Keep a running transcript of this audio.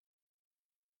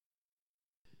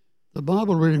The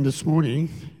Bible reading this morning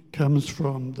comes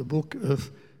from the book of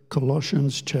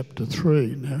Colossians chapter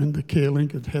 3. Now in the care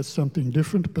link it has something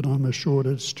different, but I'm assured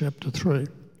it's chapter 3.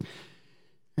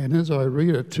 And as I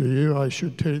read it to you, I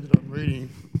should tell you that I'm reading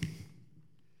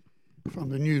from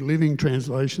the New Living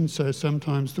Translation, so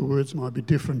sometimes the words might be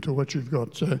different to what you've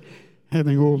got. So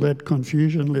having all that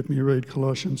confusion, let me read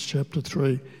Colossians chapter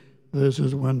 3,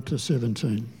 verses 1 to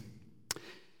 17.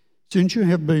 Since you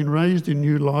have been raised in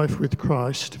new life with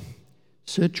Christ,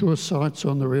 set your sights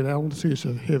on the realities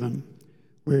of heaven,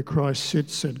 where Christ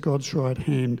sits at God's right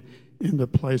hand in the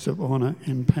place of honour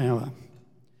and power.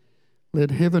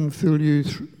 Let heaven fill you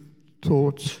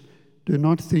thoughts. Do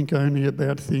not think only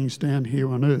about things down here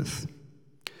on earth.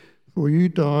 For you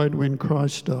died when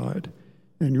Christ died,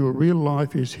 and your real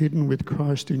life is hidden with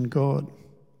Christ in God.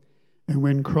 And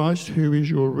when Christ, who is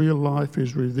your real life,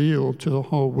 is revealed to the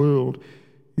whole world,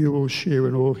 you will share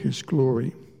in all his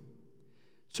glory.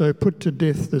 So put to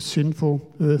death the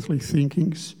sinful earthly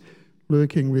thinkings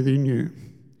lurking within you.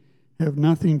 Have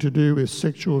nothing to do with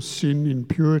sexual sin,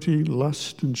 impurity,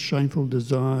 lust and shameful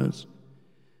desires.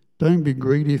 Don't be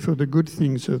greedy for the good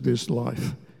things of this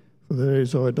life, for there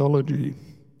is idolatry.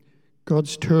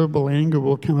 God's terrible anger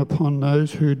will come upon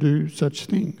those who do such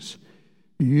things.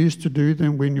 You used to do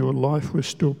them when your life was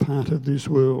still part of this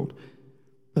world,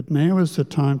 but now is the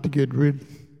time to get rid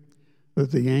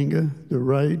of the anger, the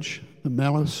rage, the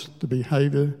malice, the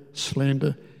behaviour,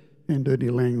 slander and dirty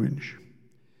language.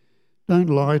 Don't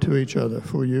lie to each other,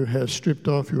 for you have stripped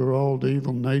off your old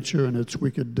evil nature and its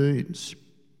wicked deeds.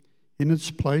 In its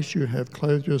place you have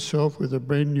clothed yourself with a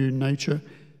brand new nature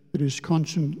that is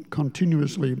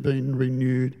continuously being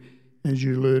renewed as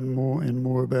you learn more and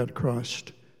more about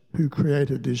Christ, who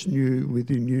created this new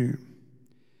within you.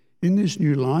 In this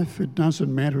new life, it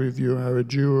doesn't matter if you are a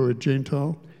Jew or a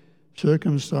Gentile,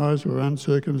 circumcised or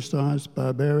uncircumcised,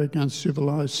 barbaric,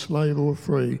 uncivilized, slave or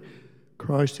free.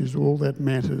 Christ is all that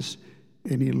matters,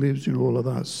 and he lives in all of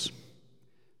us.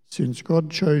 Since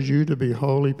God chose you to be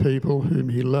holy people whom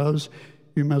he loves,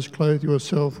 you must clothe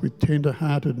yourself with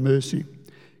tender-hearted mercy,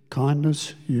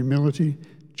 kindness, humility,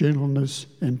 gentleness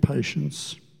and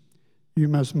patience. You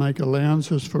must make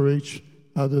allowances for each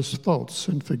other's faults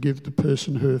and forgive the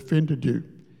person who offended you.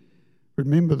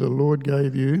 Remember, the Lord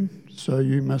gave you, so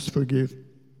you must forgive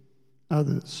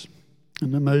others.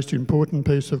 And the most important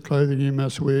piece of clothing you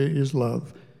must wear is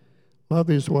love. Love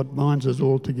is what binds us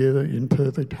all together in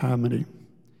perfect harmony.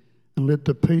 And let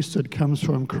the peace that comes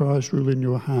from Christ rule in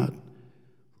your heart.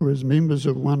 For as members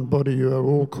of one body, you are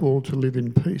all called to live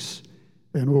in peace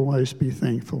and always be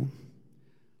thankful.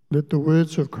 Let the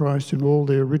words of Christ in all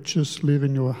their riches live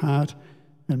in your heart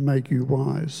and make you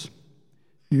wise.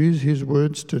 Use his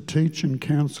words to teach and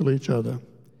counsel each other.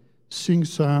 Sing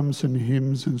psalms and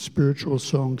hymns and spiritual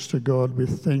songs to God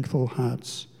with thankful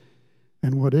hearts.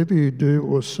 And whatever you do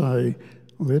or say,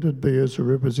 let it be as a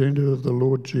representative of the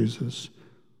Lord Jesus,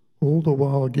 all the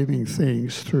while giving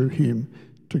thanks through him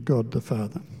to God the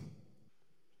Father.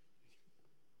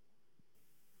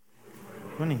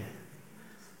 Good morning.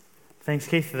 Thanks,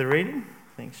 Keith, for the reading.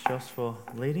 Thanks, Josh, for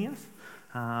leading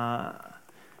us.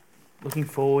 Looking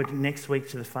forward next week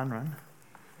to the fun run.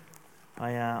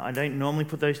 I don't normally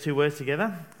put those two words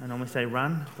together. I normally say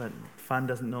run, but fun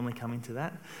doesn't normally come into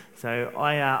that. So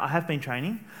I have been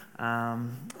training.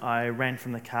 I ran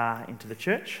from the car into the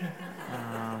church.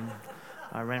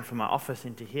 I ran from my office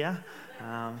into here.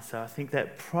 So I think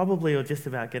that probably will just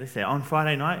about get us there. On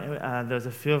Friday night, there was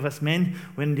a few of us men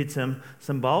went and did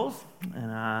some bowls,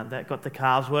 and that got the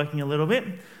calves working a little bit.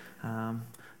 I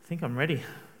think I'm ready.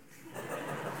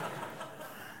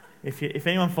 If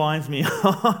anyone finds me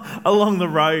along the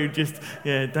road,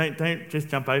 don't just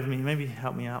jump over me. Maybe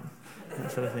help me up,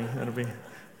 that sort of thing. That'll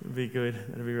be good.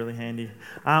 That'll be really handy.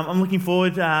 I'm looking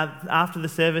forward after the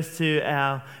service to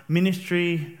our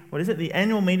ministry. What is it? The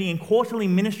annual meeting and quarterly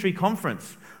ministry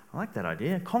conference. I like that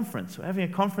idea. Conference. We're having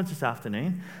a conference this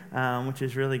afternoon, which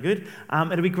is really good.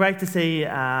 It'll be great to see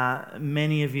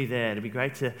many of you there. It'll be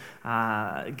great to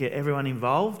get everyone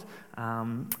involved.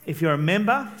 If you're a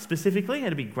member specifically,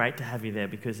 it'd be great to have you there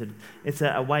because it's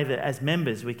a way that as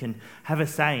members we can have a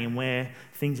say in where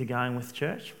things are going with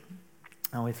church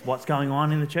and with what's going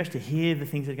on in the church, to hear the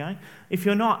things that are going. If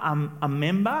you're not a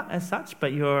member as such,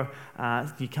 but you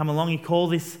come along, you call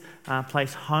this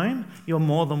place home, you're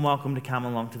more than welcome to come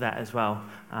along to that as well.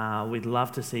 We'd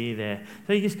love to see you there.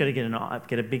 So you just got to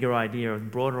get a bigger idea, a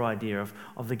broader idea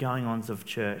of the going-ons of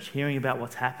church, hearing about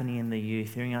what's happening in the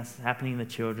youth, hearing what's happening in the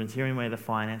children's, hearing where the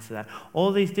finances are at.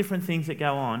 All these different things that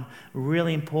go on are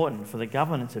really important for the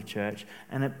governance of church,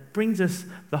 and it brings us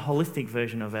the holistic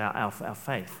version of our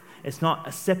faith. It's not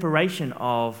a separation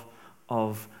of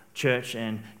of church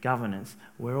and governance.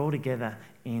 We're all together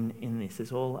in this.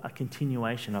 It's all a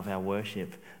continuation of our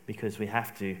worship, because we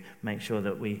have to make sure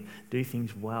that we do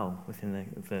things well within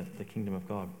the kingdom of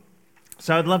God.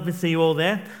 So I'd love to see you all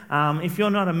there. If you're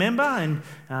not a member and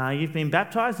you've been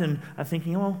baptised and are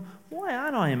thinking, oh, why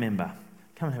aren't I a member?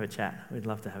 Come and have a chat. We'd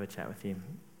love to have a chat with you.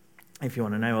 If you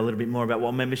want to know a little bit more about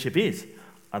what membership is,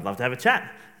 I'd love to have a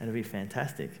chat. It'll be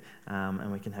fantastic,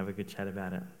 and we can have a good chat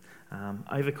about it.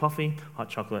 Over coffee, hot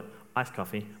chocolate, iced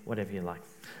coffee, whatever you like.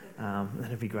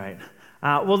 That'd be great.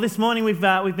 Well, this morning we've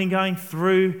been going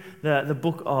through the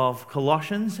book of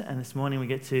Colossians, and this morning we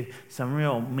get to some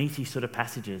real meaty sort of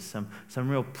passages, some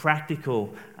real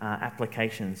practical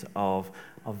applications of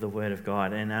the Word of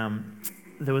God. And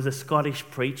there was a Scottish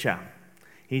preacher.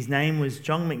 His name was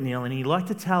John McNeill, and he liked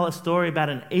to tell a story about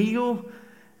an eagle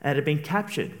that had been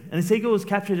captured. And this eagle was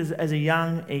captured as a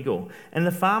young eagle. And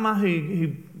the farmer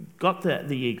who got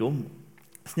the eagle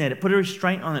snared it, put a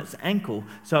restraint on its ankle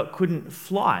so it couldn't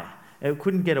fly, it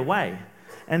couldn't get away.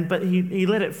 But he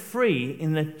let it free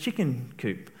in the chicken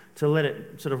coop to let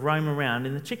it sort of roam around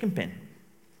in the chicken pen.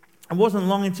 It wasn't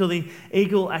long until the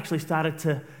eagle actually started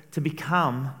to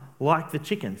become like the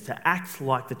chickens, to act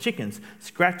like the chickens,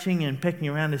 scratching and pecking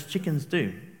around as chickens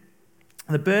do.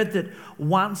 The bird that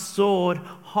once soared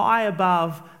high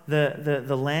above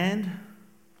the land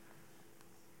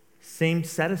seemed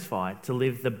satisfied to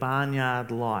live the barnyard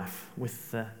life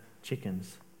with the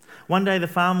chickens. One day the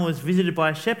farmer was visited by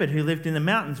a shepherd who lived in the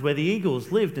mountains where the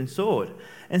eagles lived and soared.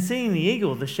 And seeing the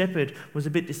eagle, the shepherd was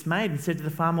a bit dismayed and said to the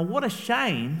farmer, "What a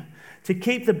shame to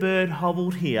keep the bird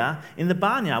hobbled here in the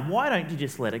barnyard. Why don't you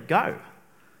just let it go?"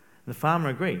 The farmer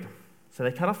agreed. So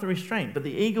they cut off the restraint, but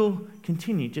the eagle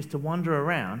continued just to wander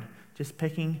around, just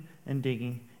pecking and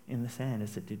digging in the sand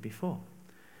as it did before.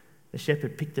 The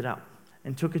shepherd picked it up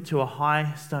and took it to a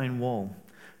high stone wall.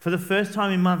 For the first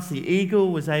time in months, the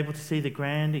eagle was able to see the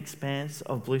grand expanse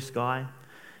of blue sky.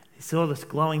 He saw this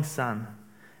glowing sun,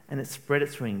 and it spread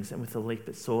its wings, and with a leap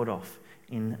it soared off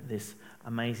in this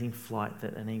amazing flight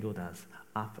that an eagle does,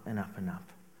 up and up and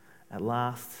up. At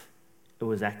last, it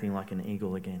was acting like an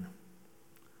eagle again.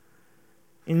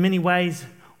 In many ways,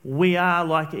 we are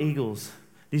like eagles,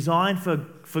 designed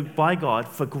by God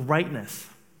for greatness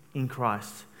in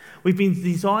Christ. We've been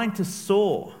designed to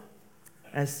soar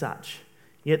as such.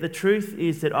 Yet the truth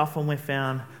is that often we're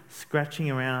found scratching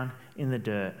around in the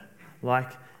dirt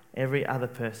like every other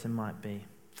person might be.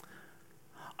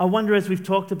 I wonder, as we've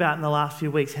talked about in the last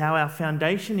few weeks, how our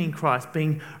foundation in Christ,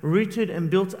 being rooted and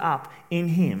built up in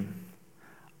Him,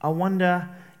 I wonder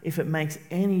if it makes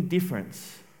any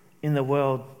difference in the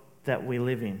world that we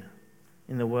live in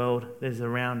the world that is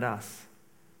around us.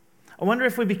 I wonder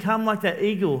if we become like that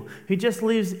eagle who just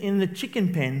lives in the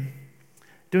chicken pen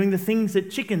doing the things that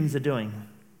chickens are doing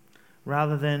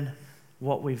rather than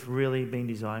what we've really been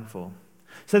designed for.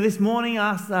 So this morning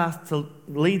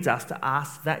leads us to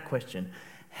ask that question.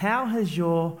 How has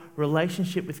your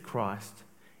relationship with Christ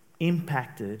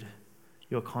impacted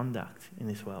your conduct in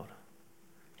this world?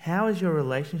 How has your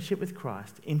relationship with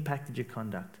Christ impacted your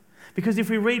conduct? Because if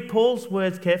we read Paul's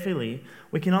words carefully,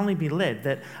 we can only be led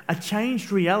that a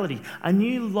changed reality, a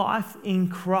new life in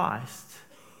Christ,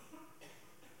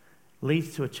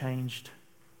 leads to a changed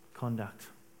conduct.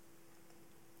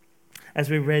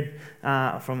 As we read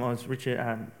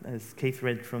as Keith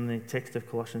read from the text of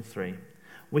Colossians 3,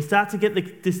 we start to get the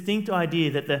distinct idea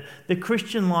that the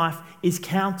Christian life is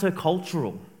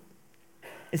countercultural.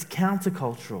 It's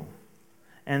countercultural.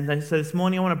 And so this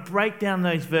morning I want to break down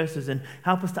those verses and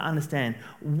help us to understand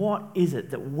what is it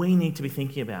that we need to be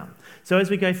thinking about. So as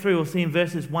we go through, we'll see in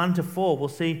verses 1 to 4, we'll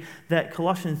see that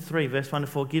Colossians 3, verse 1 to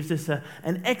 4, gives us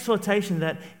an exhortation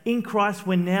that in Christ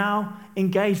we're now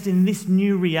engaged in this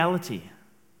new reality.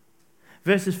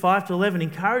 Verses 5 to 11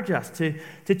 encourage us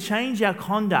to change our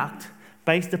conduct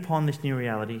based upon this new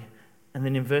reality. And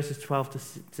then in verses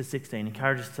 12 to 16,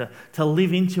 encourage us to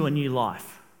live into a new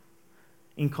life,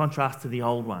 in contrast to the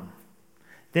old one.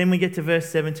 Then we get to verse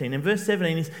 17. And verse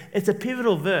 17 it's a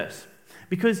pivotal verse,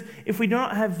 because if we do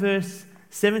not have verse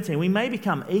 17, we may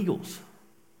become eagles.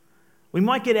 We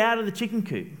might get out of the chicken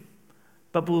coop,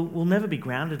 but we'll never be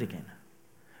grounded again.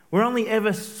 We're only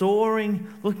ever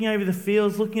soaring, looking over the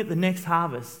fields, looking at the next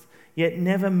harvest, yet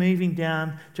never moving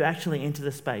down to actually enter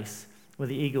the space where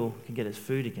the eagle can get its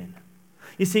food again.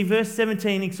 You see, verse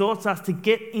 17 exhorts us to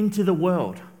get into the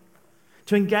world,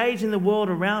 to engage in the world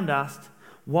around us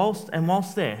whilst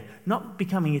there, not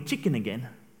becoming a chicken again,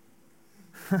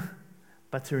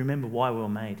 but to remember why we were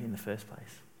made in the first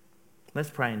place. Let's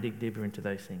pray and dig deeper into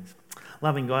those things.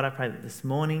 Loving God, I pray that this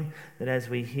morning, that as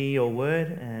we hear your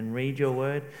word and read your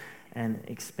word, and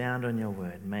expound on your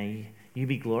word. May you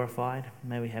be glorified,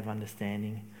 may we have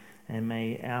understanding, and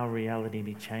may our reality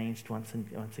be changed once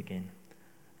again,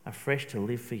 afresh to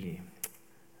live for you.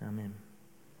 Amen.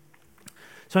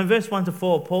 So in verse 1 to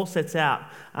 4, Paul sets out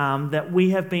that we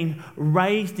have been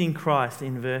raised in Christ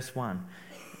in verse 1.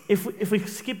 If we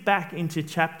skip back into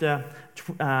chapter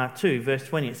 2, verse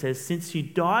 20, it says, "Since you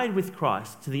died with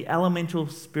Christ to the elemental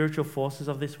spiritual forces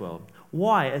of this world,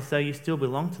 why, as though you still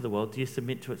belong to the world, do you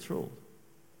submit to its rule?"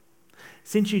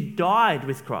 Since you died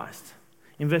with Christ.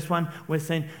 In verse 1, we're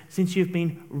saying, since you've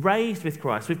been raised with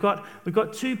Christ. We've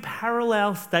got two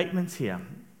parallel statements here.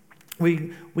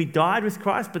 We died with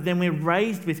Christ, but then we're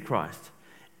raised with Christ.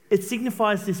 It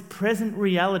signifies this present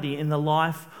reality in the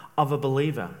life of a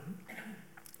believer.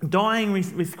 Dying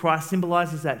with Christ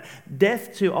symbolizes that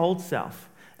death to old self,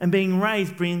 and being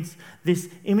raised brings this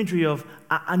imagery of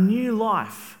a new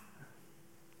life.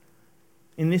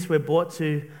 In this, we're brought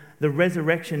to the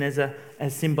resurrection as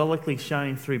symbolically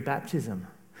shown through baptism.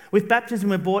 With baptism,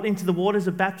 we're brought into the waters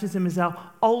of baptism as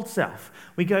our old self.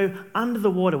 We go under the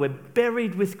water, we're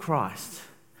buried with Christ,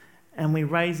 and we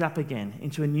raise up again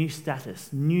into a new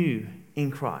status, new in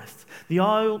Christ. The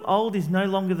old is no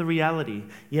longer the reality,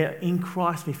 yet in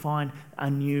Christ we find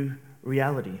a new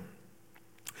reality.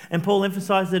 And Paul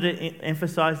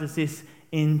emphasizes this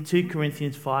in 2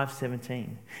 Corinthians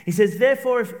 5:17. He says,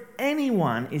 "Therefore, if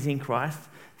anyone is in Christ,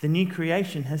 the new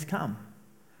creation has come.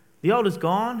 The old is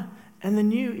gone, and the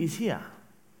new is here."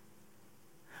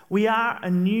 We are a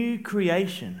new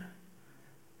creation,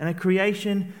 and a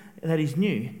creation that is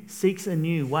new seeks a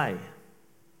new way.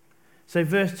 So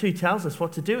verse 2 tells us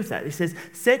what to do with that. It says,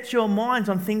 "Set your minds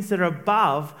on things that are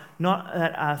above, not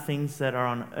that are things that are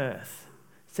on earth."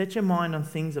 Set your mind on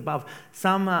things above.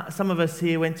 Some of us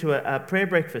here went to a prayer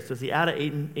breakfast. It was the Outer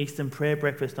Eastern prayer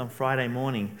breakfast on Friday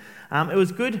morning. It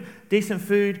was good, decent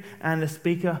food, and the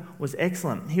speaker was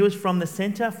excellent. He was from the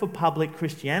Centre for Public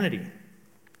Christianity.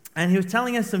 And he was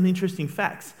telling us some interesting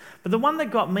facts. But the one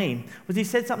that got me was he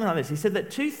said something like this. He said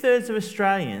that 2/3 of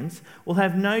Australians will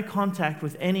have no contact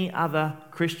with any other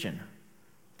Christian.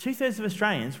 2/3 of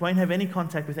Australians won't have any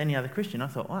contact with any other Christian. I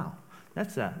thought, wow,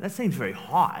 that seems very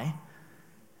high.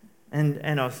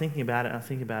 And I was thinking about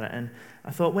it, and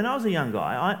I thought, when I was a young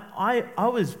guy, I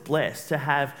was blessed to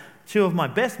have two of my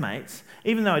best mates,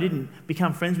 even though I didn't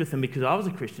become friends with them because I was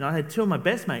a Christian. I had two of my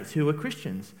best mates who were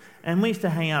Christians, and we used to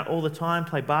hang out all the time,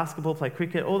 play basketball, play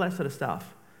cricket, all that sort of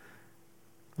stuff.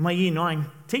 My Year 9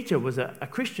 teacher was a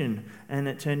Christian, and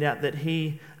it turned out that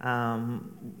he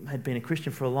had been a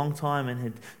Christian for a long time and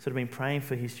had sort of been praying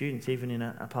for his students, even in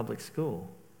a public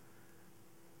school.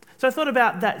 So I thought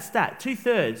about that stat.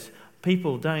 2/3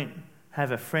 people don't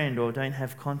have a friend or don't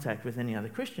have contact with any other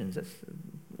Christians. That's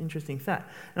an interesting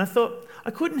fact. And I thought, I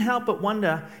couldn't help but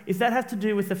wonder if that had to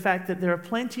do with the fact that there are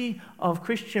plenty of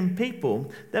Christian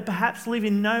people that perhaps live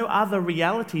in no other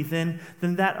reality than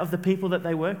that of the people that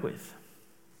they work with.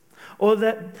 Or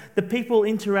that the people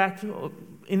interact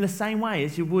in the same way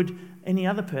as you would any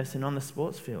other person on the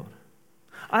sports field.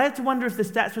 I had to wonder if the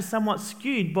stats were somewhat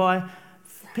skewed by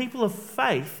people of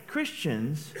faith,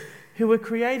 Christians, who were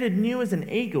created new as an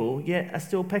eagle, yet are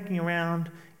still pecking around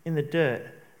in the dirt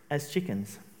as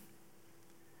chickens.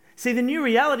 See, the new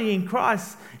reality in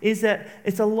Christ is that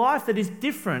it's a life that is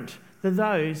different than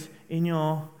those in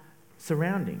your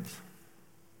surroundings.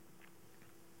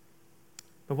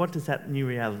 But what does that new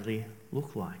reality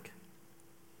look like?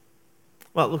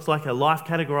 Well, it looks like a life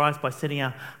categorized by setting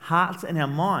our hearts and our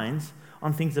minds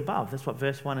on things above. That's what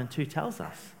verse 1 and 2 tells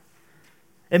us.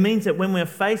 It means that when we're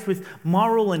faced with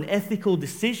moral and ethical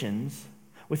decisions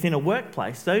within a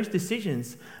workplace, those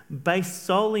decisions based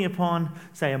solely upon,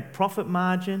 say, a profit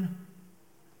margin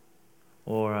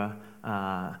or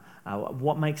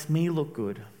what makes me look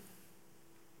good?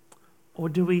 Or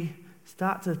do we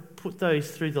start to put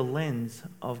those through the lens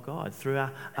of God, through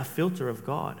a filter of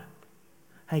God?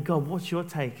 Hey, God, what's your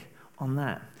take on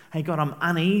that? Hey, God, I'm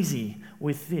uneasy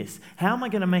with this. How am I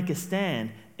going to make a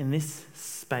stand in this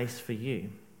space for you?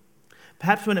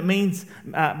 Perhaps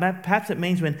it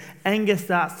means when anger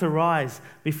starts to rise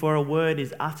before a word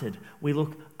is uttered, we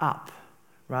look up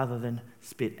rather than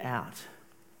spit out.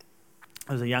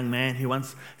 There was a young man who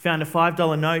once found a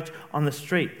 $5 note on the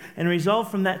street and resolved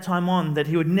from that time on that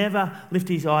he would never lift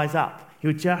his eyes up. He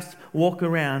would just walk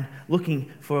around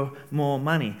looking for more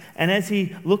money. And as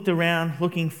he looked around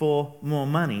looking for more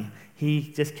money,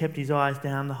 he just kept his eyes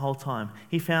down the whole time.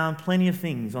 He found plenty of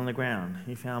things on the ground.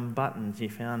 He found buttons, he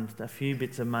found a few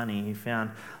bits of money, he found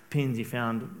pins, he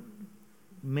found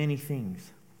many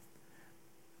things.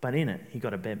 But in it, he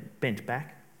got a bent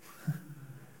back.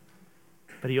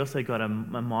 but he also got a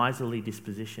miserly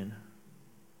disposition.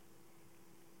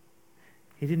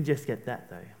 He didn't just get that,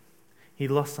 though. He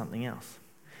lost something else.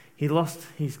 He lost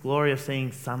his glory of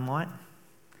seeing sunlight.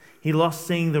 He lost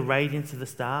seeing the radiance of the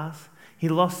stars. He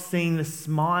lost seeing the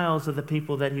smiles of the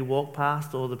people that he walked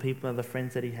past or the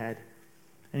friends that he had.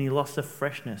 And he lost the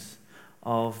freshness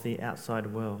of the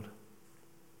outside world.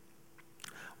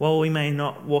 While we may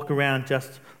not walk around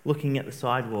just looking at the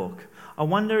sidewalk, I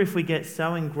wonder if we get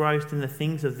so engrossed in the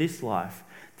things of this life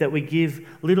that we give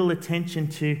little attention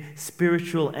to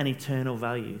spiritual and eternal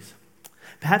values.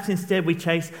 Perhaps instead we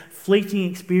chase fleeting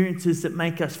experiences that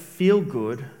make us feel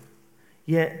good,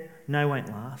 yet no won't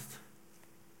last.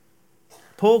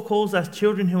 Paul calls us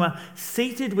children who are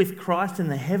seated with Christ in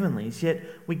the heavenlies, yet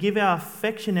we give our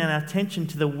affection and our attention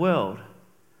to the world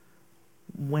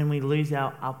when we lose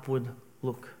our upward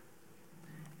look.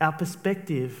 Our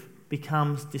perspective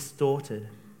becomes distorted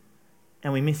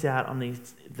and we miss out on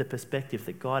the perspective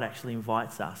that God actually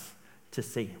invites us to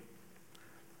see.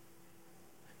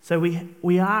 So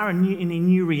we are in a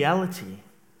new reality,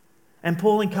 and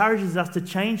Paul encourages us to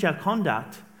change our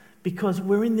conduct because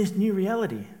we're in this new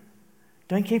reality.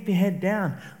 Don't keep your head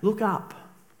down. Look up.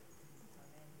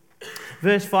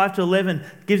 Verse 5 to 11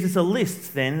 gives us a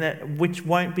list then which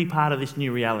won't be part of this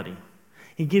new reality.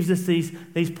 He gives us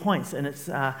these points, and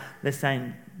they're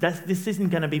saying this isn't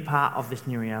going to be part of this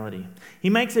new reality. He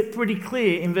makes it pretty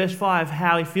clear in verse 5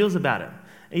 how he feels about it.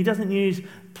 He doesn't use,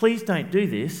 please don't do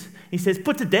this. He says,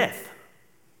 put to death.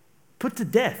 Put to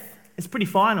death. It's pretty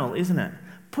final, isn't it?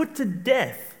 Put to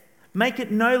death. Make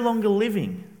it no longer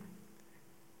living.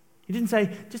 He didn't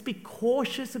say, just be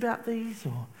cautious about these,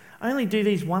 or only do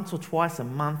these once or twice a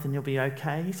month and you'll be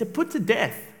okay. He said, put to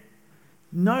death.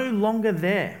 No longer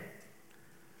there.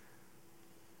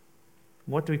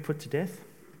 What do we put to death?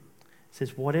 It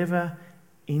says, whatever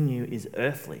in you is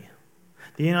earthly.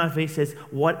 The NIV says,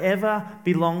 whatever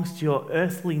belongs to your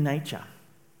earthly nature.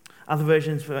 Other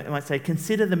versions might say,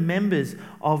 consider the members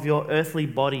of your earthly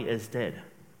body as dead.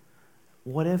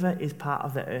 Whatever is part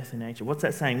of the earthly nature. What's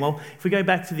that saying? Well, if we go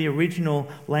back to the original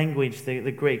language,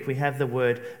 the Greek, we have the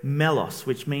word melos,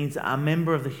 which means a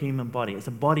member of the human body. It's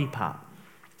a body part.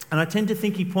 And I tend to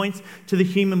think he points to the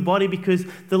human body because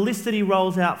the list that he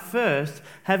rolls out first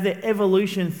have their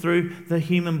evolution through the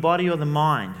human body or the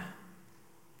mind.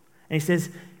 And he says,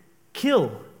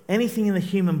 kill anything in the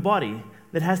human body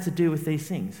that has to do with these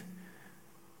things.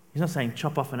 He's not saying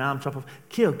chop off an arm,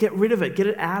 kill, get rid of it, get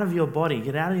it out of your body,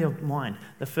 get out of your mind.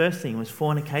 The first thing was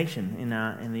fornication in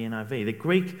the NIV. The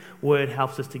Greek word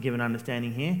helps us to give an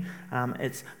understanding here.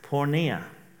 It's porneia,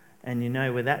 and you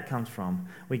know where that comes from.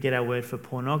 We get our word for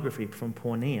pornography from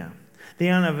porneia. The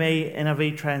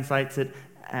NIV translates it,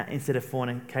 instead of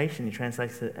fornication, he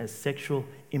translates it as sexual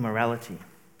immorality.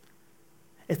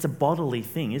 It's a bodily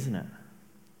thing, isn't it?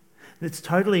 It's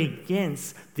totally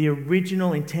against the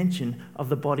original intention of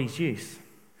the body's use.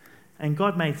 And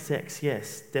God made sex,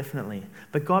 yes, definitely.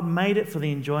 But God made it for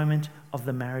the enjoyment of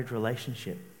the marriage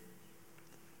relationship.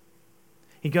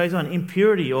 He goes on,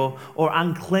 impurity or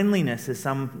uncleanliness, as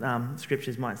some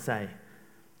scriptures might say.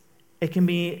 It can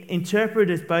be interpreted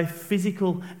as both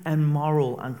physical and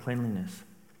moral uncleanliness.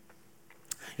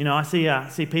 You know, I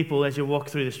see people as you walk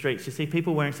through the streets, you see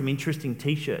people wearing some interesting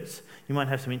T-shirts. You might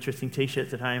have some interesting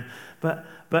T-shirts at home. But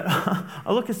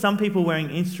I look at some people wearing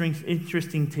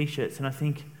interesting T-shirts and I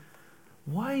think,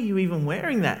 why are you even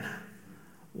wearing that?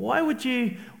 Why would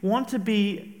you want to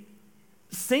be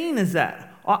seen as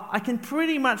that? I can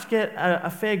pretty much get a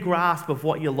fair grasp of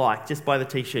what you like just by the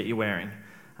T-shirt you're wearing.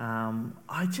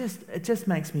 It just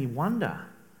makes me wonder.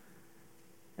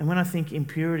 And when I think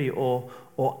impurity or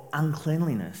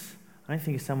uncleanliness, I don't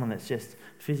think of someone that's just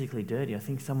physically dirty. I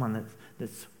think someone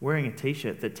that's wearing a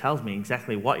T-shirt that tells me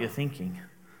exactly what you're thinking.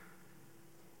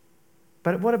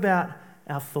 But what about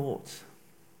our thoughts?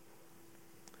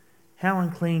 How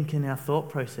unclean can our thought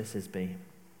processes be?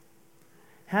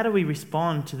 How do we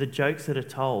respond to the jokes that are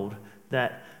told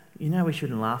that, we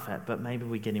shouldn't laugh at, but maybe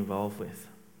we get involved with?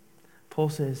 Paul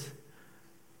says,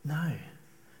 no,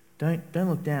 don't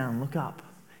look down, look up.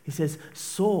 He says,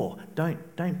 saw,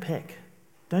 don't peck.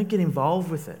 Don't get involved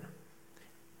with it.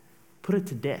 Put it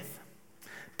to death.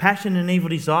 Passion and evil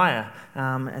desire,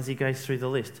 as he goes through the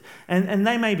list. And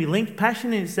they may be linked.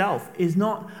 Passion in itself is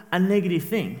not a negative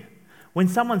thing. When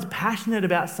someone's passionate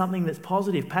about something that's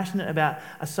positive, passionate about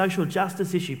a social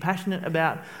justice issue, passionate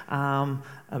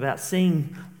about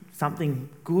seeing something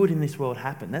good in this world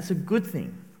happen, that's a good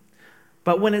thing.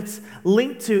 But when it's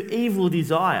linked to evil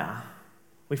desire,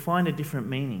 we find a different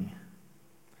meaning.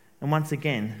 And once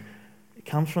again, it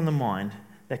comes from the mind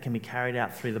that can be carried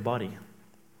out through the body.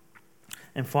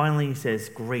 And finally, he says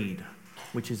greed,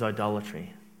 which is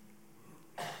idolatry.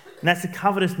 And that's the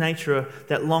covetous nature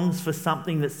that longs for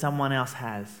something that someone else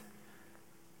has.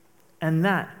 And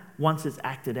that, once it's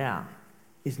acted out,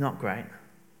 is not great.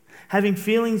 Having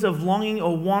feelings of longing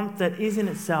or want that is in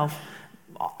itself,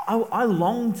 I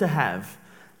long to have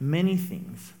many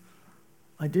things.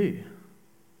 I do.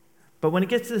 But when it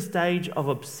gets to the stage of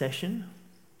obsession,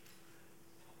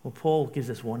 well, Paul gives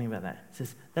us warning about that. He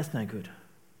says, that's no good.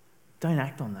 Don't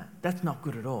act on that. That's not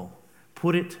good at all.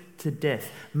 Put it to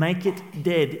death. Make it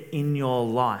dead in your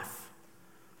life.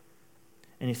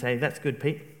 And you say, that's good,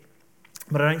 Pete.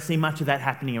 But I don't see much of that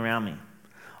happening around me.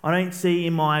 I don't see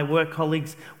in my work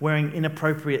colleagues wearing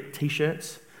inappropriate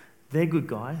t-shirts. They're good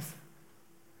guys.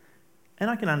 And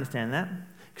I can understand that.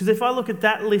 Because if I look at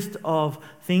that list of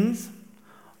things,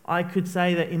 I could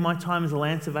say that in my time as a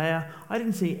land surveyor, I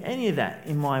didn't see any of that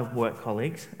in my work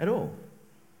colleagues at all.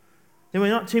 There were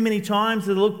not too many times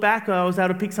that I look back, I was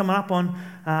able to pick someone up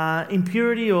on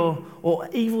impurity or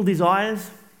evil desires.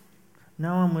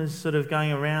 No one was sort of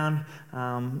going around.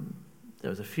 There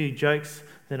was a few jokes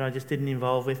that I just didn't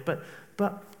involve with, but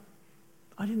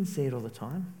I didn't see it all the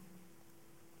time.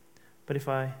 But if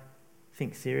I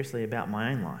think seriously about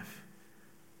my own life,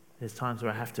 there's times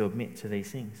where I have to admit to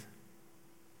these things.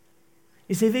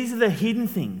 You see, these are the hidden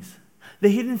things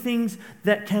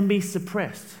that can be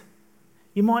suppressed.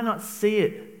 You might not see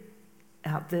it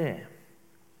out there.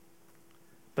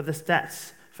 But the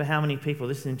stats for how many people,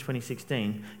 this is in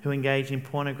 2016, who engage in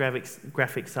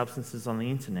pornographic substances on the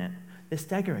internet, they're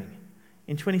staggering.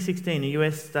 In 2016, a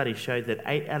US study showed that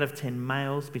 8 out of 10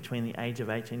 males between the age of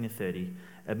 18 and 30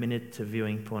 admitted to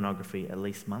viewing pornography at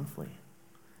least monthly.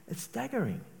 It's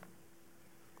staggering.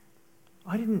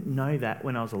 I didn't know that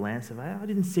when I was a land surveyor. I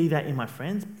didn't see that in my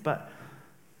friends, but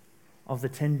of the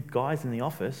 10 guys in the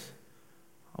office,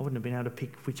 I wouldn't have been able to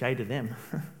pick which 8 of them.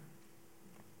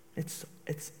 It's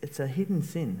a hidden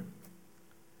sin.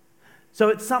 So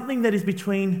it's something that is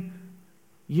between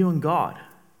you and God.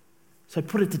 So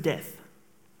put it to death.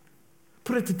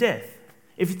 Put it to death.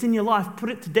 If it's in your life, put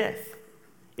it to death.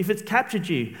 If it's captured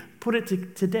you, put it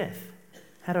to death.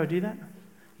 How do I do that?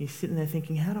 You're sitting there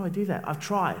thinking, how do I do that? I've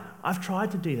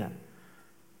tried to do that.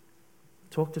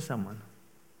 Talk to someone.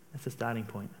 That's the starting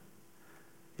point.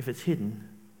 If it's hidden,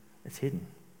 it's hidden.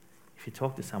 If you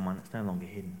talk to someone, it's no longer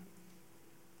hidden.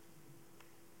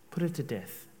 Put it to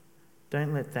death.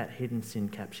 Don't let that hidden sin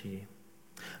capture you.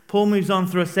 Paul moves on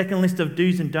through a second list of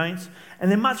do's and don'ts,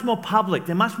 and they're much more public,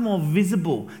 they're much more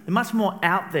visible, they're much more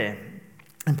out there.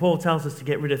 And Paul tells us to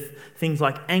get rid of things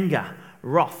like anger,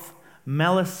 wrath,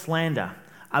 malice, slander,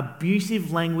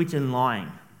 abusive language and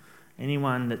lying.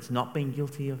 Anyone that's not been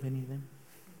guilty of any of them?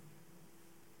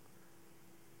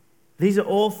 These are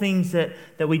all things that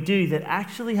we do that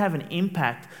actually have an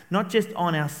impact, not just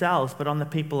on ourselves, but on the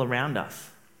people around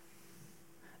us.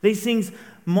 These things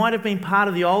might have been part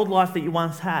of the old life that you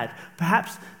once had.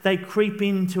 Perhaps they creep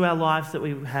into our lives that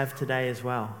we have today as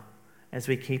well, as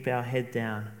we keep our head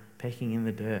down, pecking in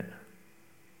the dirt.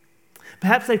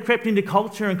 Perhaps they've crept into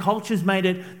culture, and culture's made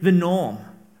it the norm.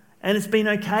 And it's been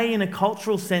okay in a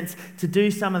cultural sense to do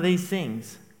some of these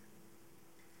things.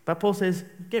 But Paul says,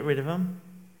 get rid of them.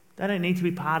 They don't need to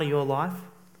be part of your life.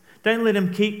 Don't let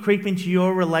them creep into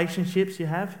your relationships you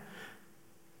have.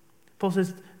 Paul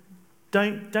says,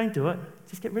 don't do it.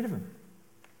 Just get rid of them.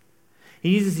 He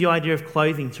uses the idea of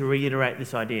clothing to reiterate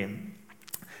this idea.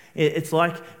 It's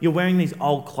like you're wearing these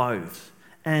old clothes,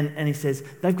 and he says,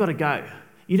 they've got to go.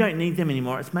 You don't need them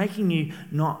anymore. It's making you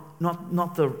not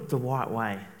the right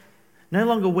way. No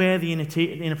longer wear the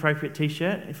inappropriate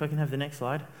t-shirt. If I can have the next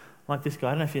slide. Like this guy.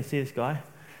 I don't know if you can see this guy.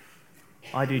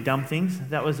 I do dumb things.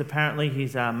 That was apparently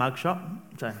his mugshot.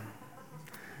 So,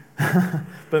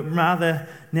 but rather,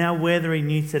 now wear the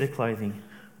renewed set of clothing,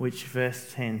 which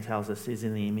verse 10 tells us is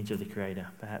in the image of the Creator.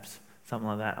 Perhaps something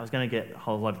like that. I was going to get a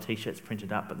whole lot of t-shirts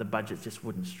printed up, but the budget just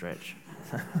wouldn't stretch.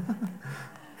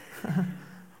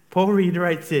 Paul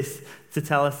reiterates this to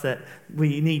tell us that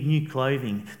we need new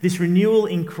clothing. This renewal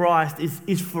in Christ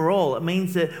is for all. It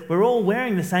means that we're all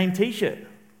wearing the same t-shirt.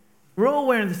 We're all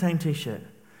wearing the same t-shirt.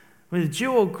 Whether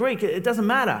Jew or Greek, it doesn't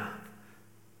matter.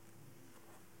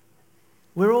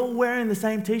 We're all wearing the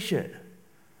same t-shirt.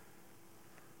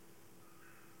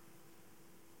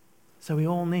 So we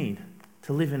all need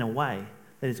to live in a way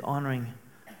that is honouring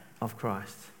of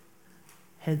Christ.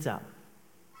 Heads up.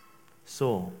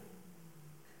 Saul.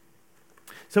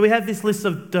 So we have this list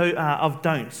of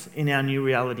don'ts in our new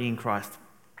reality in Christ.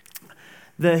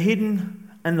 The hidden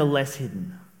and the less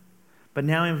hidden. But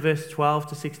now in verse 12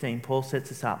 to 16, Paul sets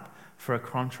us up for a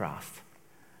contrast.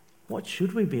 What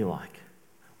should we be like?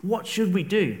 What should we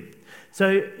do?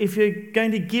 So if you're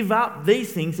going to give up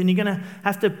these things, then you're going to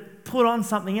have to put on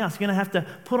something else. You're going to have to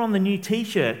put on the new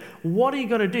t-shirt. What are you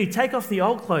got to do? Take off the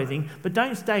old clothing, but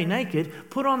don't stay naked.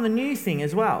 Put on the new thing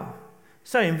as well.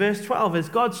 So in verse 12, as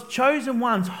God's chosen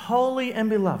ones, holy and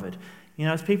beloved,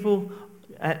 as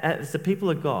the people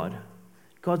of God,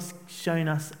 God's shown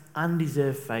us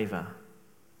undeserved favour.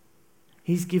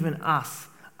 He's given us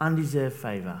undeserved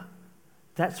favour.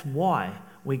 That's why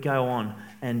we go on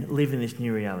and live in this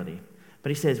new reality. But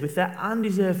he says, with that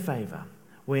undeserved favour,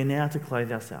 we're now to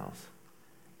clothe ourselves.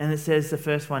 And it says the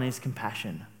first one is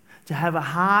compassion. To have a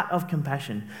heart of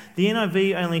compassion. The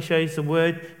NIV only shows the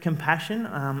word compassion.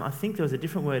 I think there was a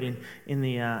different word in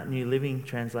the New Living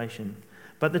Translation.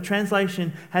 But the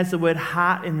translation has the word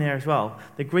heart in there as well.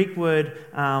 The Greek word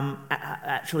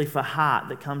actually for heart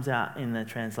that comes out in the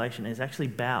translation is actually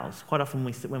bowels. Quite often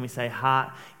when we say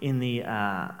heart in the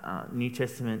New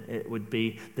Testament, it would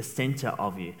be the center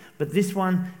of you. But this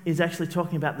one is actually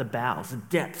talking about the bowels, the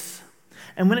depths.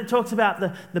 And when it talks about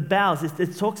the bowels,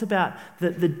 it talks about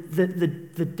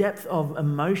the depth of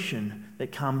emotion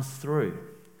that comes through.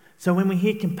 So when we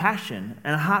hear compassion,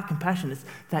 and a heart compassion, it's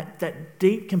that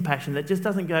deep compassion that just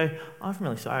doesn't go, I'm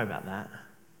really sorry about that.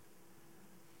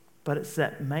 But it's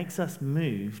that makes us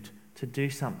moved to do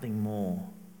something more.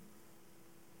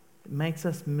 It makes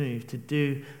us move to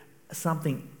do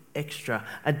something extra,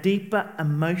 a deeper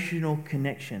emotional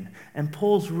connection. And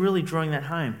Paul's really drawing that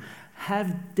home.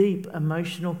 Have deep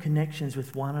emotional connections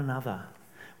with one another,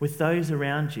 with those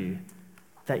around you,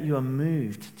 that you are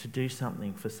moved to do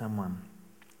something for someone.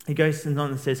 He goes on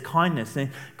and says kindness. And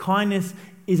kindness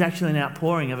is actually an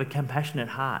outpouring of a compassionate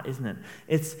heart, isn't it?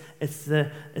 It's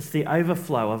the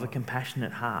overflow of a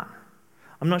compassionate heart.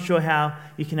 I'm not sure how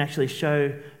you can actually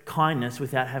show kindness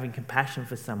without having compassion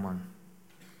for someone.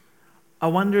 I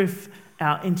wonder if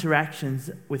our interactions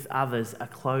with others are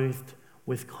clothed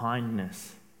with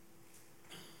kindness.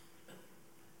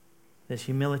 There's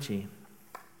humility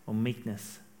or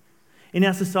meekness. In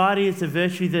our society, it's a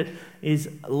virtue that is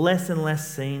less and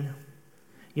less seen,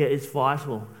 yet it's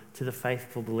vital to the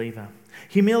faithful believer.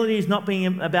 Humility is not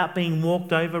about being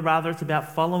walked over, rather it's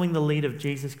about following the lead of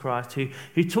Jesus Christ,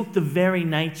 who took the very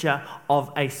nature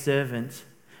of a servant,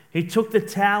 who took the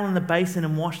towel and the basin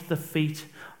and washed the feet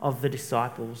of the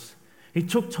disciples, who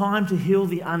took time to heal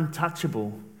the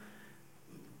untouchable.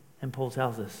 And Paul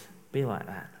tells us, be like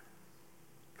that.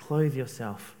 Clothe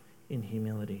yourself in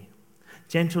humility.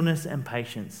 Gentleness and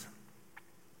patience.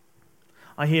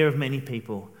 I hear of many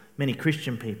people, many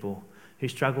Christian people, who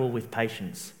struggle with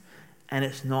patience. And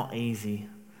it's not easy,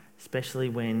 especially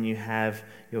when you have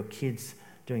your kids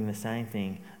doing the same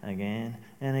thing again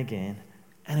and again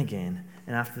and again.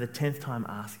 And after the 10th time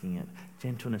asking it,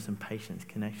 gentleness and patience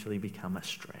can actually become a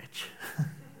stretch.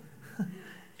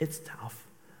 It's tough.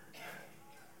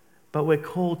 But we're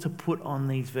called to put on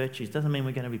these virtues. Doesn't mean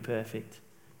we're going to be perfect,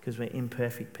 because we're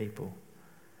imperfect people.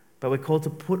 But we're called to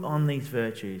put on these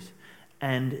virtues.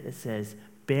 And it says,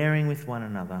 bearing with one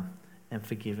another and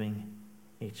forgiving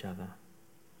each other.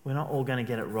 We're not all going to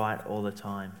get it right all the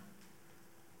time.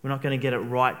 We're not going to get it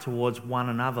right towards one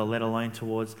another, let alone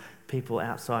towards people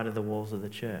outside of the walls of the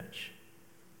church.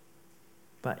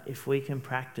 But if we can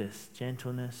practice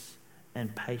gentleness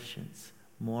and patience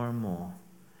more and more,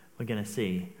 we're going to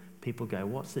see people go,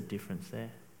 what's the difference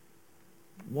there?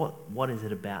 What is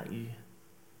it about you?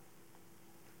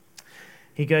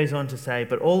 He goes on to say,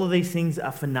 but all of these things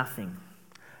are for nothing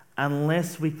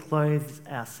unless we clothe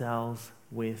ourselves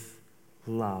with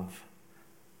love.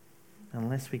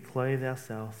 Unless we clothe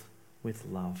ourselves with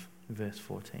love. Verse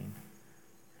 14.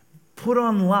 Put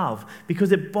on love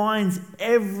because it binds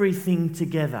everything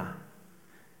together.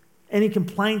 Any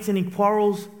complaints, any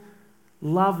quarrels,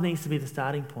 love needs to be the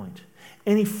starting point.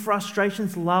 Any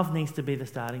frustrations, love needs to be the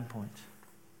starting point.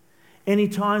 Any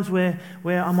times where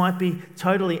I might be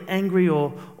totally angry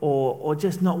or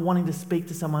just not wanting to speak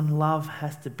to someone, love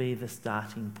has to be the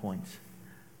starting point.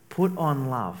 Put on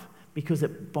love because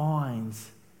it binds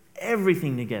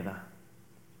everything together.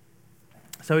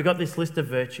 So we've got this list of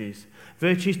virtues.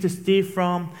 Virtues to steer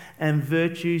from and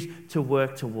virtues to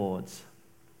work towards.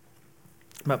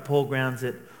 But Paul grounds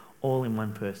it all in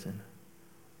one person,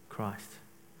 Christ.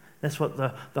 That's what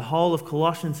the whole of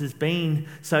Colossians has been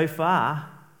so far.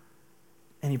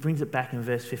 And he brings it back in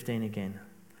verse 15 again.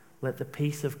 Let the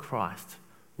peace of Christ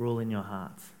rule in your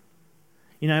hearts.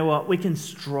 You know what? We can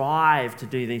strive to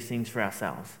do these things for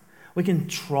ourselves. We can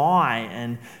try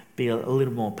and be a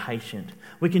little more patient.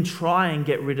 We can try and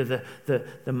get rid of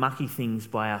the mucky things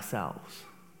by ourselves.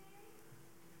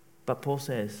 But Paul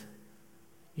says,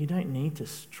 you don't need to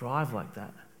strive like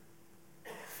that.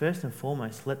 first and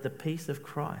foremost, let the peace of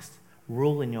Christ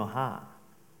rule in your heart.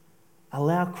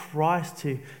 Allow Christ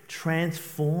to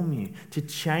transform you, to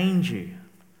change you.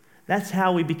 That's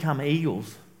how we become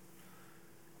eagles.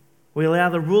 We allow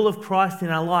the rule of Christ in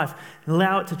our life and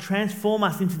allow it to transform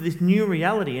us into this new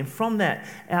reality. And from that,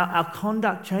 our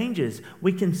conduct changes.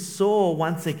 We can soar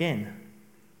once again.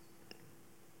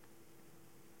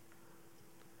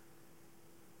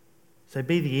 So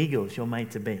be the eagles you're made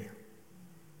to be.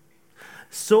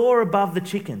 Soar above the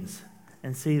chickens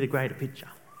and see the greater picture.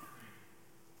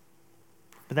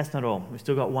 But that's not all. We've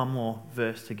still got one more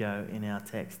verse to go in our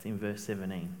text, in verse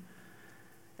 17.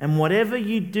 And whatever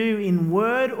you do in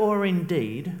word or in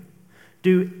deed,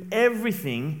 do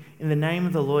everything in the name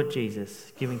of the Lord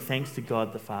Jesus, giving thanks to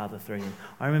God the Father through him.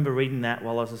 I remember reading that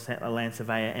while I was a land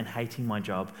surveyor and hating my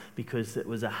job because it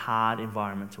was a hard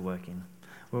environment to work in.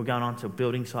 We were going on to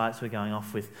building sites. We were going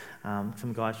off with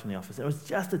some guys from the office. It was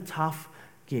just a tough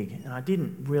gig, and I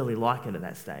didn't really like it at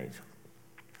that stage.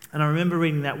 And I remember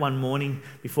reading that one morning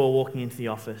before walking into the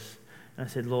office, and I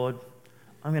said, Lord,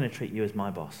 I'm going to treat you as my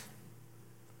boss.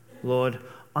 Lord,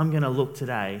 I'm going to look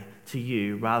today to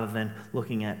you rather than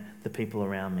looking at the people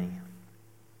around me.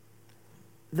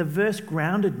 The verse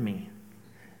grounded me.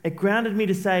 It grounded me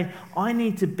to say, I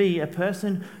need to be a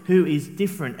person who is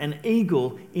different, an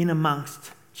eagle in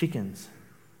amongst chickens.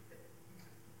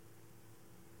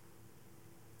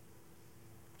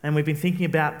 And we've been thinking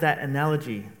about that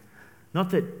analogy.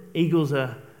 Not that eagles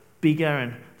are bigger,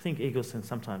 and I think eagles can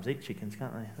sometimes eat chickens,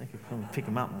 can't they? They can pick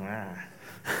them up.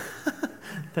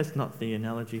 That's not the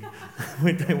analogy.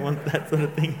 We don't want that sort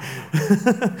of thing.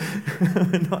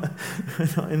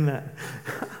 We're not in that.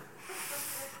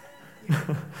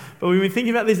 But we've been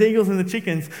thinking about these eagles and the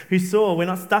chickens who soar. We're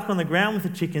not stuck on the ground with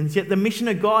the chickens, yet the mission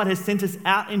of God has sent us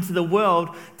out into the world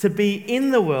to be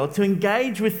in the world, to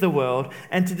engage with the world,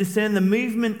 and to discern the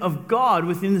movement of God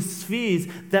within the spheres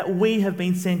that we have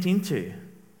been sent into.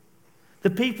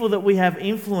 The people that we have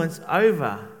influence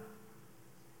over.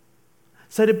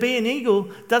 So to be an eagle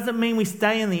doesn't mean we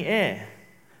stay in the air.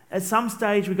 At some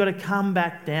stage, we've got to come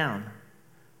back down.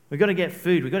 We've got to get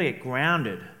food. We've got to get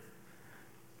grounded.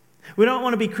 We don't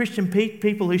want to be Christian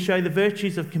people who show the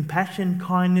virtues of compassion,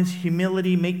 kindness,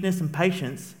 humility, meekness, and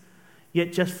patience,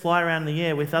 yet just fly around in the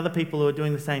air with other people who are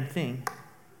doing the same thing.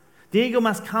 The eagle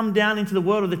must come down into the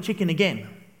world of the chicken again,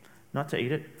 not to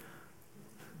eat it,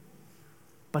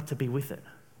 but to be with it.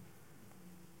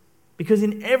 Because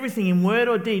in everything, in word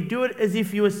or deed, do it as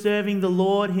if you were serving the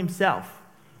Lord himself.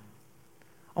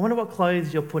 I wonder what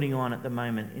clothes you're putting on at the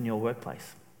moment in your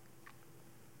workplace.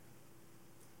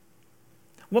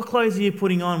 What clothes are you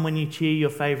putting on when you cheer your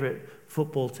favourite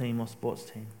football team or sports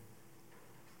team?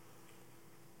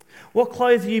 What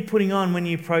clothes are you putting on when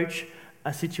you approach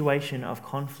a situation of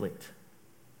conflict?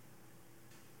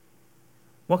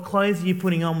 What clothes are you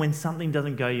putting on when something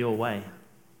doesn't go your way?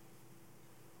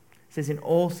 It says in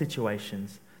all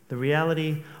situations, the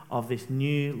reality of this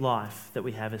new life that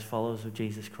we have as followers of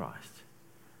Jesus Christ.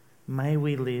 May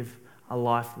we live a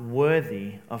life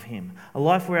worthy of him, a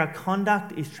life where our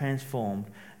conduct is transformed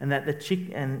and that the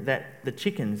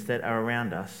chickens that are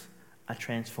around us are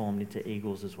transformed into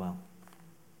eagles as well.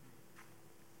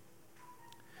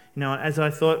 You know, as I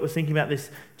was thinking about this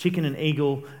chicken and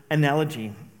eagle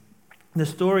analogy, the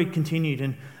story continued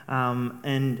and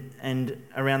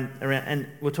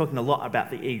we're talking a lot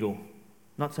about the eagle,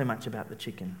 not so much about the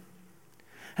chicken.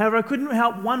 However, I couldn't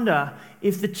help wonder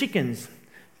if the chickens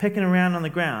pecking around on the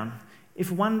ground, if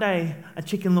one day a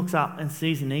chicken looks up and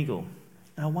sees an eagle,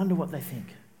 and I wonder what they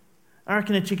think. I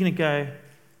reckon a chicken would go,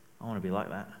 I want to be like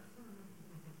that.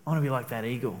 I want to be like that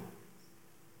eagle.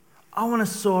 I want to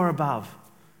soar above.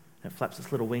 And it flaps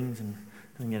its little wings and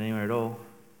doesn't get anywhere at all.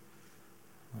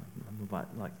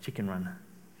 Like Chicken Run,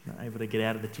 not able to get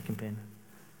out of the chicken pen.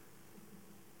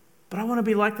 But I want to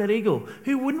be like that eagle.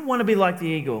 Who wouldn't want to be like the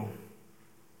eagle?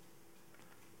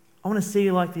 I want to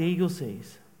see like the eagle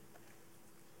sees.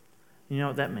 You know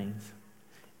what that means?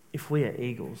 If we are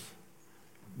eagles,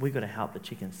 we've got to help the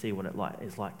chicken see what it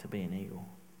is like to be an eagle.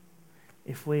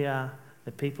 If we are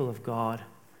the people of God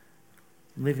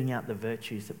living out the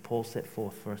virtues that Paul set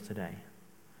forth for us today,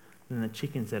 then the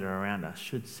chickens that are around us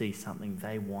should see something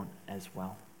they want as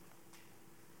well.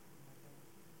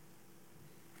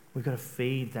 We've got to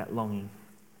feed that longing,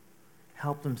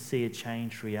 help them see a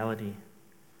changed reality,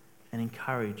 and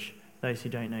encourage those who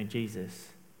don't know Jesus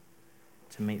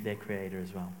to meet their Creator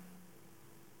as well.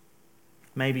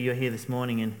 Maybe you're here this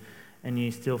morning and you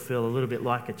still feel a little bit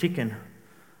like a chicken.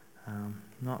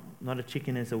 Not a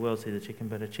chicken as the world sees a chicken,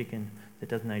 but a chicken that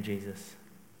doesn't know Jesus.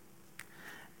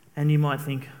 And you might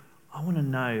think, I want to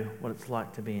know what it's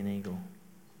like to be an eagle.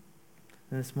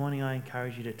 And this morning I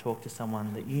encourage you to talk to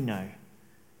someone that you know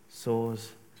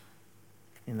soars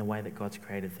in the way that God's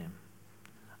created them.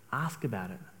 Ask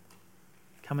about it.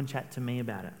 Come and chat to me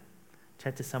about it.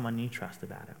 Chat to someone you trust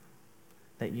about it,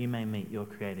 that you may meet your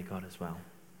Creator God as well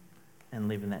and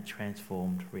live in that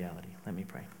transformed reality. Let me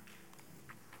pray.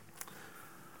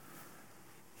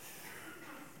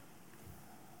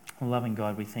 Loving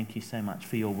God, we thank you so much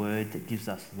for your word that gives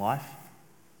us life,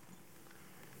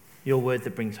 your word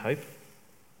that brings hope,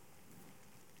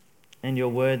 and your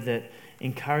word that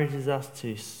encourages us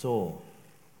to soar.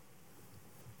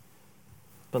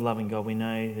 But loving God, we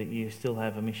know that you still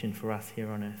have a mission for us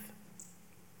here on earth.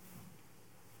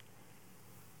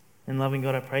 And loving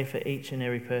God, I pray for each and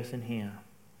every person here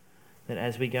that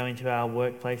as we go into our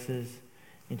workplaces,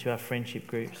 into our friendship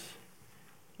groups,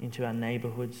 into our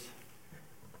neighbourhoods,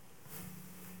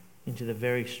 into the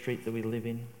very street that we live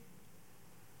in,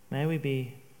 may we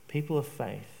be people of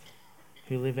faith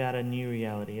who live out a new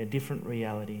reality, a different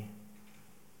reality,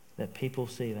 that people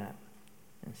see that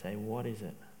and say, what is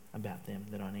it about them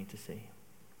that I need to see?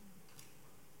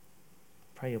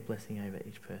 Pray your blessing over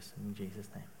each person in Jesus'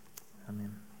 name.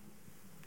 Amen.